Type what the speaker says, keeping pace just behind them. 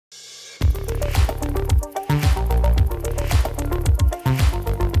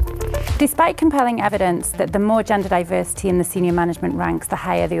Despite compelling evidence that the more gender diversity in the senior management ranks, the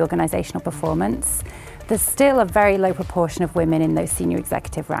higher the organisational performance, there's still a very low proportion of women in those senior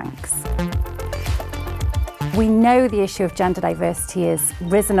executive ranks. We know the issue of gender diversity has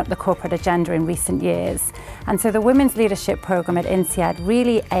risen up the corporate agenda in recent years, and so the Women's Leadership Programme at INSEAD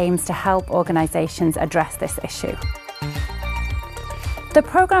really aims to help organisations address this issue. The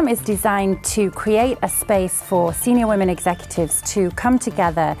programme is designed to create a space for senior women executives to come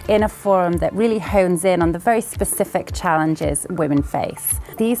together in a forum that really hones in on the very specific challenges women face.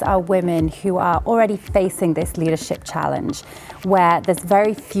 These are women who are already facing this leadership challenge, where there's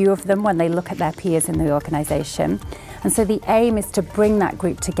very few of them when they look at their peers in the organisation. And so the aim is to bring that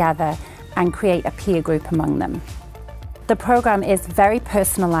group together and create a peer group among them. The programme is very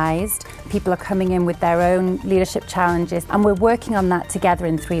personalised. People are coming in with their own leadership challenges, and we're working on that together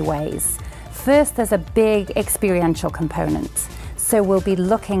in 3 ways. First, there's a big experiential component. So we'll be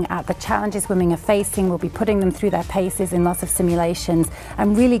looking at the challenges women are facing, we'll be putting them through their paces in lots of simulations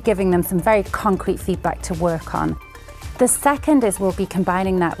and really giving them some very concrete feedback to work on. The second is we'll be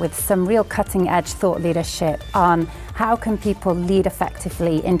combining that with some real cutting-edge thought leadership on how can people lead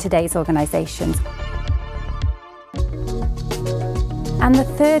effectively in today's organisations. And the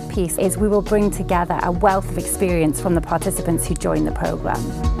third piece is we will bring together a wealth of experience from the participants who join the programme.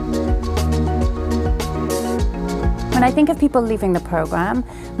 When I think of people leaving the programme,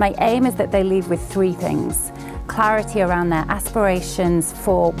 my aim is that they leave with 3 things. Clarity around their aspirations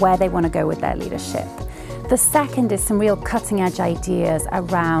for where they want to go with their leadership. The second is some real cutting-edge ideas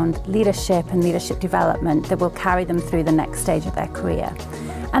around leadership and leadership development that will carry them through the next stage of their career.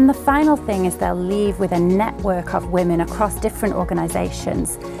 And the final thing is they'll leave with a network of women across different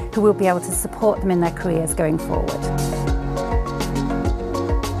organisations who will be able to support them in their careers going forward.